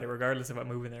anybody, regardless of what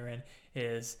movement they're in,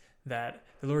 is that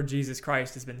the Lord Jesus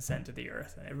Christ has been sent to the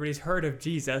earth. And everybody's heard of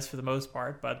Jesus for the most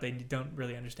part, but they don't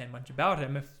really understand much about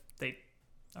him if they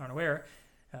aren't aware.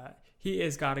 He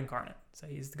is God incarnate. So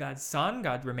he's God's son.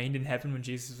 God remained in heaven when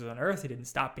Jesus was on earth. He didn't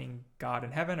stop being God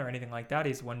in heaven or anything like that.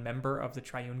 He's one member of the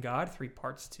triune God, 3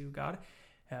 parts to God,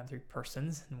 3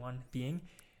 persons in one being.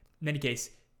 In any case,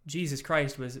 Jesus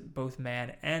Christ was both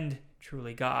man and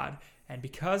truly God. And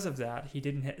because of that, he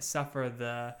didn't suffer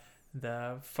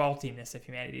the faultiness of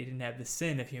humanity. He didn't have the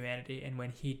sin of humanity. And when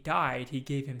he died, he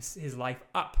gave his life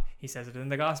up. He says it in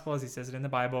the Gospels. He says it in the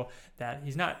Bible that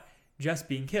he's not just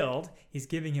being killed. He's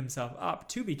giving himself up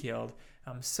to be killed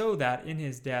so that in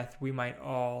his death we might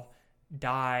all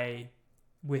die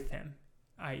with him,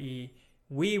 i.e.,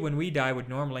 when we die, would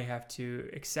normally have to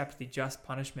accept the just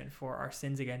punishment for our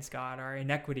sins against God. Our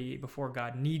iniquity before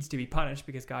God needs to be punished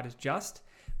because God is just.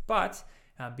 But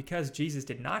because Jesus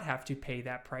did not have to pay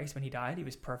that price when he died, he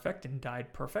was perfect and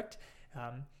died perfect,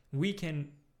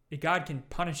 God can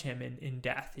punish him in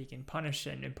death. He can punish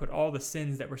and put all the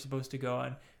sins that were supposed to go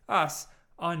on us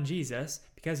on Jesus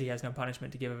because he has no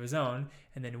punishment to give of his own.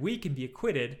 And then we can be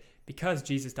acquitted because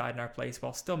Jesus died in our place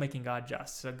while still making God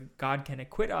just. So God can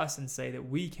acquit us and say that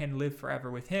we can live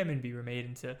forever with him and be remade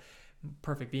into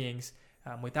perfect beings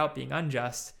without being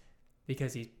unjust,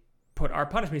 because he put our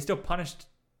punishment. He still punished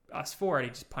us for it. He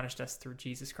just punished us through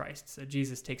Jesus Christ. So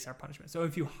Jesus takes our punishment. So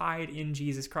if you hide in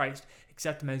Jesus Christ,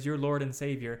 accept him as your Lord and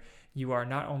Savior, you are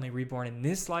not only reborn in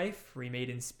this life, remade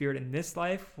in spirit in this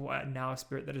life, now a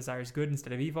spirit that desires good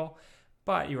instead of evil,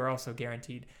 but you are also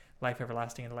guaranteed life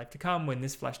everlasting and the life to come. When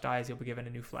this flesh dies, you'll be given a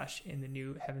new flesh in the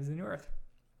new heavens and new earth.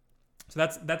 So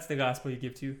that's the gospel you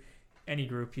give to any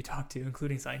group you talk to,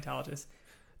 including Scientologists.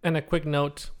 And a quick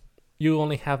note, you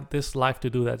only have this life to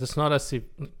do that. It's not as if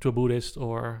to a Buddhist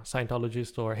or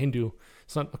Scientologist or Hindu.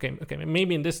 It's not, okay,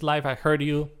 maybe in this life I heard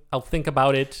you. I'll think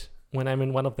about it when I'm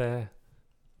in one of the,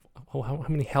 how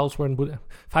many hells were in Buddha?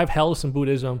 5 hells in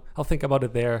Buddhism. I'll think about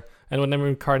it there. And when I'm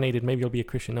reincarnated, maybe I'll be a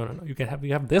Christian. No. You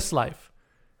have this life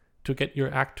to get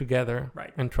your act together,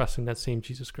 right, and trust in that same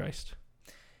Jesus Christ.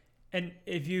 And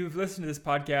if you've listened to this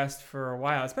podcast for a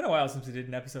while, it's been a while since we did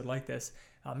an episode like this,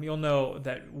 you'll know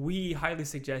that we highly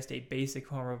suggest a basic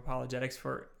form of apologetics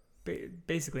for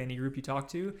basically any group you talk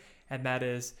to, and that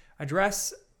is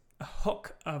address a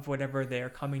hook of whatever they're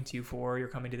coming to you for, you're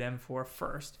coming to them for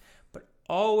first, but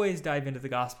always dive into the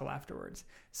gospel afterwards.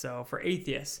 So for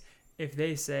atheists, if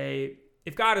they say,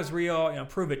 if God is real,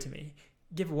 prove it to me,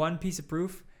 give one piece of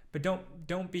proof, but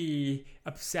don't be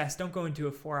obsessed. Don't go into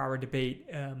a 4-hour debate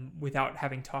without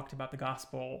having talked about the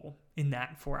gospel in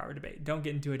that 4-hour debate. Don't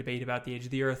get into a debate about the age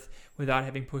of the earth without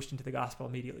having pushed into the gospel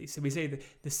immediately. So we say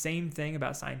the same thing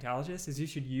about Scientologists, is you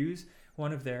should use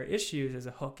one of their issues as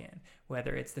a hook in,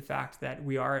 whether it's the fact that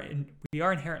we are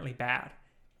inherently bad.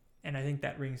 And I think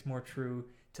that rings more true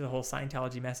to the whole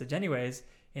Scientology message anyways,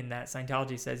 in that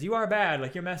Scientology says, you are bad,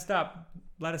 like you're messed up.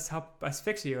 Let us help us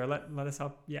fix you, or let us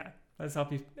help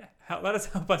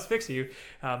us fix you.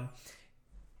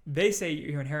 They say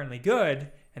you're inherently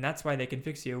good, and that's why they can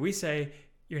fix you. We say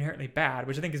you're inherently bad,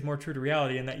 which I think is more true to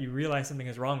reality, in that you realize something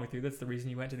is wrong with you. That's the reason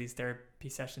you went to these therapy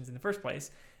sessions in the first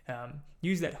place.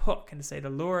 Use that hook and to say the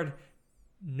Lord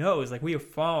knows, like we have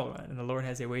fallen, and the Lord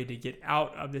has a way to get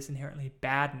out of this inherently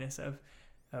badness of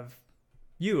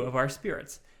our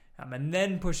spirits, and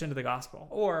then push into the gospel.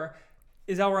 Or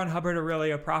is L. Ron Hubbard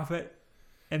really a prophet?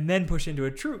 And then push into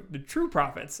the true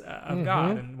prophets of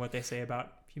God and what they say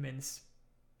about humans'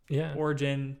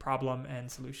 origin, problem,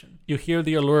 and solution. You hear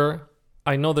the allure.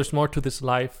 I know there's more to this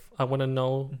life. I want to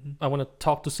know. I want to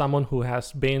talk to someone who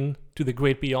has been to the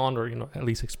great beyond, or at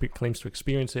least claims to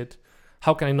experience it.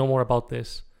 How can I know more about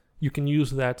this? You can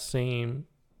use that same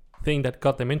thing that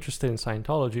got them interested in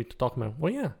Scientology to talk about,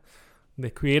 well, yeah, the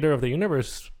creator of the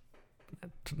universe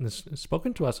has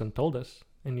spoken to us and told us.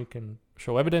 And you can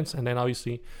show evidence, and then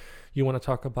obviously you want to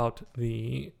talk about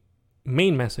the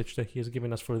main message that he has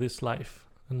given us for this life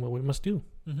and what we must do.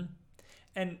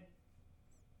 And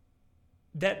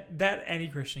that any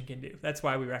Christian can do. That's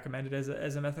why we recommend it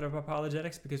as a method of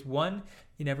apologetics, because 1,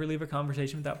 you never leave a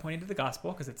conversation without pointing to the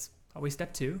gospel, because it's always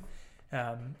step 2.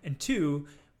 And 2,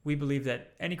 we believe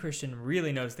that any Christian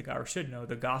really knows or should know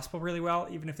the gospel really well,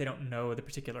 even if they don't know the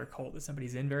particular cult that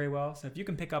somebody's in very well. So if you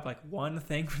can pick up like one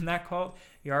thing from that cult,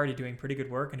 you're already doing pretty good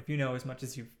work. And if you know as much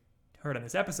as you've heard on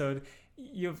this episode,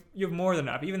 you have more than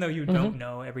enough. Even though you don't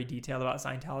know every detail about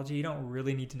Scientology, you don't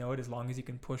really need to know it, as long as you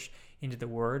can push into the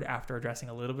word after addressing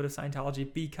a little bit of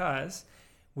Scientology, because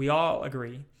we all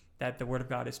agree that the word of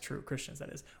God is true. Christians, that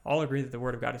is, all agree that the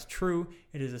word of God is true.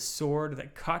 It is a sword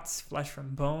that cuts flesh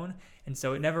from bone, and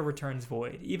so it never returns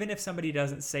void. Even if somebody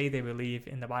doesn't say they believe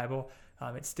in the Bible,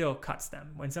 it still cuts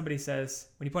them. When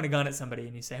you point a gun at somebody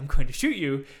and you say, I'm going to shoot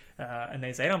you, and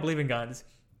they say, I don't believe in guns,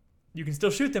 you can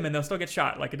still shoot them and they'll still get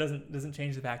shot. Like, it doesn't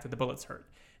change the fact that the bullets hurt.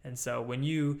 And so when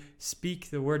you speak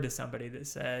the word to somebody that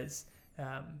says,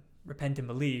 repent and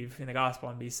believe in the gospel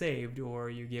and be saved, or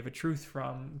you give a truth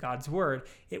from God's word,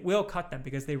 it will cut them,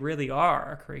 because they really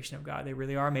are a creation of God. They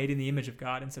really are made in the image of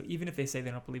God. And so even if they say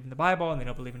they don't believe in the Bible and they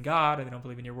don't believe in God and they don't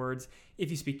believe in your words, if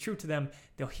you speak truth to them,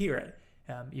 they'll hear it,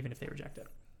 even if they reject it.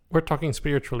 We're talking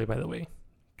spiritually, by the way.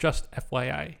 Just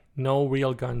FYI, no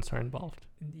real guns are involved.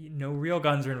 No real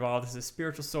guns are involved. This is a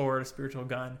spiritual sword, a spiritual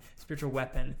gun, a spiritual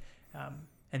weapon.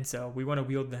 And so we want to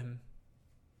wield them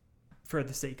for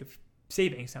the sake of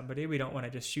saving somebody. We don't want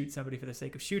to just shoot somebody for the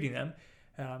sake of shooting them.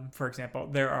 For example,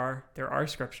 there are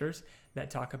scriptures that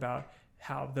talk about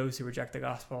how those who reject the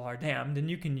gospel are damned, and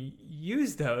you can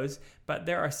use those, but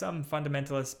there are some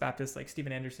fundamentalist Baptists like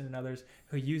Stephen Anderson and others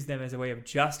who use them as a way of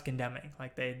just condemning.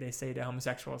 Like they say to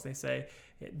homosexuals,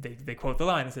 they quote the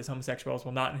line that says homosexuals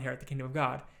will not inherit the kingdom of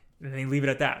God, and they leave it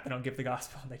at that. They don't give the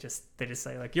gospel. They just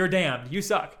say, like, you're damned, you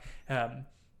suck.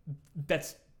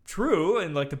 That's true,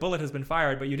 and like the bullet has been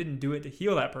fired, but you didn't do it to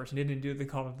heal that person. You didn't do it to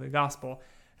call them the gospel.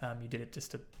 You did it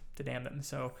just to damn them.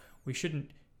 So we shouldn't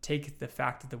take the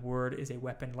fact that the word is a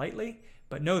weapon lightly,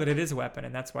 but know that it is a weapon.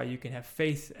 And that's why you can have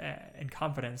faith and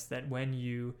confidence that when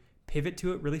you pivot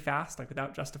to it really fast, like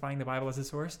without justifying the Bible as a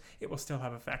source, it will still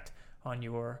have effect on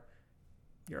your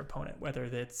opponent. Whether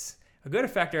it's a good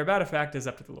effect or a bad effect is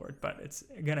up to the Lord, but it's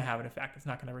going to have an effect. It's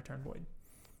not going to return void.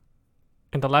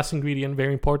 And the last ingredient,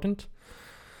 very important,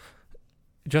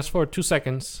 just for 2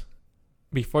 seconds,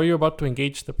 before you're about to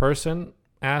engage the person,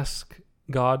 ask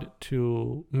God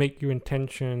to make your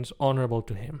intentions honorable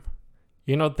to him.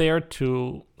 You're not there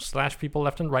to slash people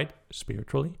left and right,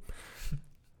 spiritually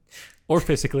or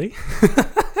physically.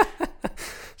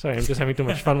 Sorry, I'm just having too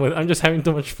much fun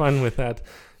with that.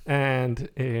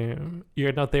 And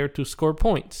you're not there to score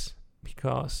points,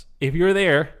 because if you're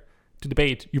there to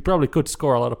debate, you probably could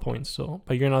score a lot of points.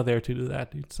 But you're not there to do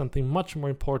that. It's something much more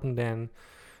important than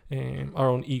our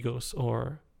own egos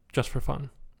or just for fun.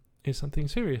 It's something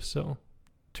serious. So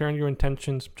turn your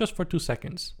intentions just for 2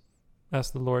 seconds.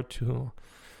 Ask the Lord to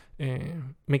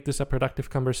make this a productive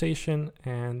conversation,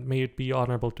 and may it be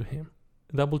honorable to him.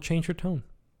 That will change your tone.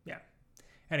 Yeah.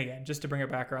 And again, just to bring it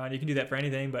back around, you can do that for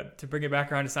anything, but to bring it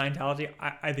back around to Scientology,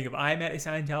 I think if I met a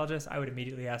Scientologist, I would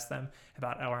immediately ask them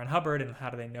about L. Ron Hubbard and how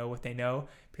do they know what they know,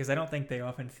 because I don't think they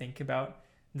often think about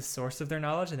the source of their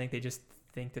knowledge. I think they just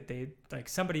think that they, like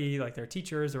somebody like their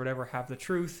teachers or whatever, have the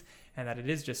truth and that it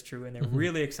is just true, and they're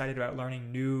really excited about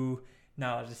learning new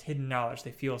knowledge, this hidden knowledge.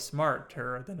 They feel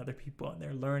smarter than other people and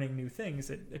they're learning new things.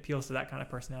 It appeals to that kind of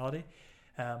personality.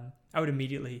 I would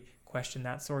immediately question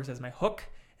that source as my hook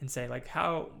and say,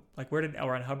 where did L.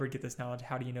 Ron Hubbard get this knowledge?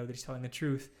 How do you know that he's telling the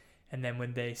truth? And then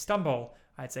when they stumble,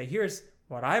 I'd say, here's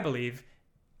what I believe,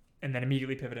 and then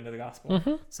immediately pivot into the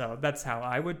gospel. So that's how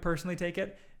I would personally take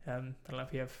it. I don't know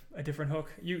if you have a different hook.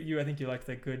 I think you like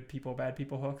the good people, bad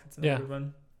people hook. That's another good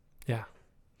one. Yeah.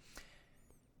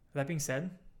 That being said,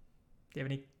 do you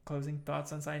have any closing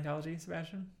thoughts on Scientology,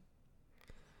 Sebastian?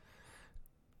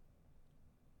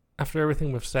 After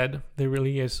everything we've said, there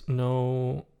really is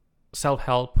no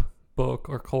self-help book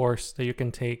or course that you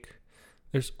can take.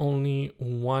 There's only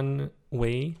one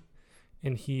way,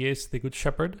 and he is the good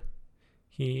shepherd.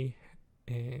 He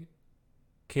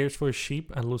cares for his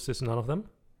sheep and loses none of them.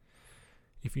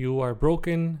 If you are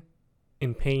broken,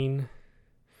 in pain,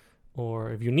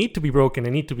 or if you need to be broken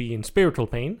and need to be in spiritual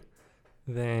pain,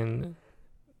 then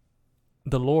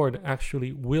the Lord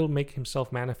actually will make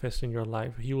himself manifest in your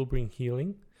life. He will bring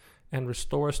healing and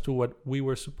restore us to what we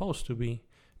were supposed to be,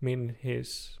 made in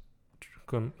his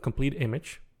complete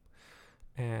image.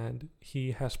 And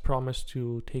he has promised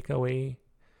to take away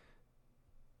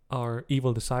our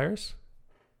evil desires,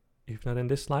 if not in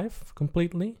this life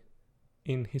completely,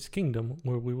 in his kingdom,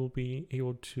 where we will be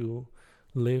able to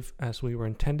live as we were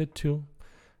intended to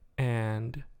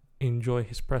and enjoy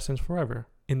his presence forever.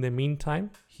 In the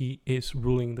meantime, he is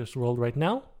ruling this world right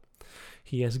now.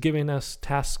 He has given us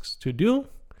tasks to do,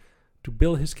 to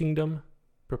build his kingdom,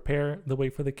 prepare the way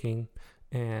for the king,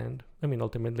 and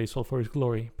ultimately it's all for his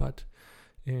glory, but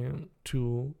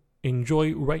to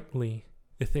enjoy rightly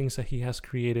the things that he has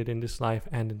created in this life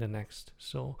and in the next.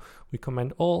 So we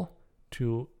commend all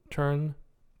to turn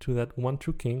to that one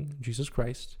true King, Jesus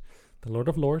Christ, the Lord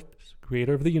of Lords,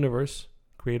 creator of the universe,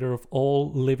 creator of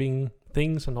all living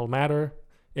things and all matter,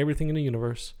 everything in the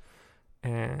universe,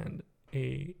 and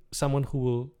someone who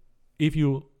will, if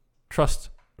you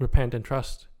repent and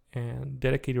trust and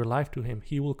dedicate your life to him,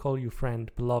 he will call you friend,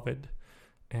 beloved,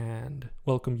 and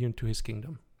welcome you into his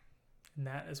kingdom. And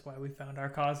that is why we found our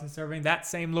cause in serving that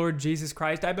same Lord Jesus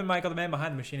Christ. I've been Michael, the man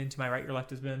behind the machine, and to my right, your left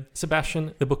has been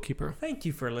Sebastian, the bookkeeper. Thank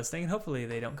you for listening, and hopefully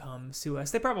they don't come sue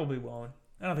us. They probably won't.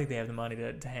 I don't think they have the money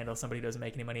to handle somebody who doesn't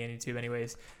make any money on YouTube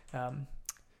anyways.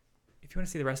 If you want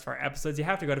to see the rest of our episodes, you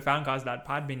have to go to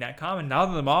foundcause.podbean.com and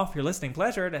download them all for your listening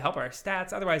pleasure to help our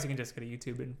stats. Otherwise, you can just go to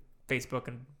YouTube and Facebook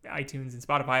and iTunes and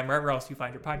Spotify and wherever else you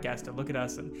find your podcast to look at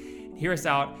us and hear us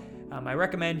out. I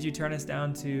recommend you turn us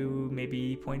down to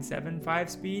maybe 0.75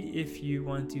 speed if you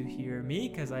want to hear me,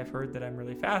 because I've heard that I'm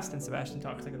really fast and Sebastian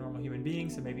talks like a normal human being,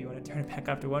 so maybe you want to turn it back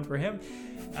up to 1 for him.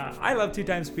 I love 2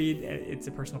 times speed. It's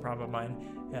a personal problem of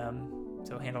mine,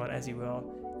 so handle it as you will.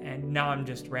 And now I'm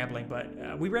just rambling,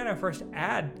 but we ran our first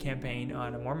ad campaign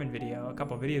on a Mormon video a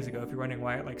couple of videos ago, if you're wondering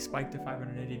why it spiked to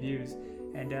 580 views.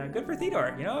 And good for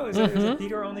Theodore, it was a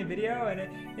Theodore-only video, and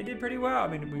it did pretty well.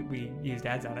 We used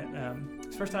ads on it. It's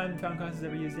the first time Found Cause has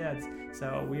ever used ads.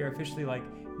 So we are officially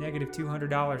negative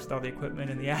 $200 with all the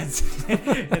equipment and the ads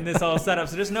and this whole setup.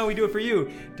 So just know we do it for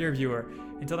you, dear viewer.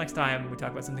 Until next time, we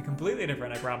talk about something completely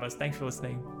different, I promise. Thanks for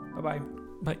listening. Bye-bye.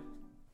 Bye.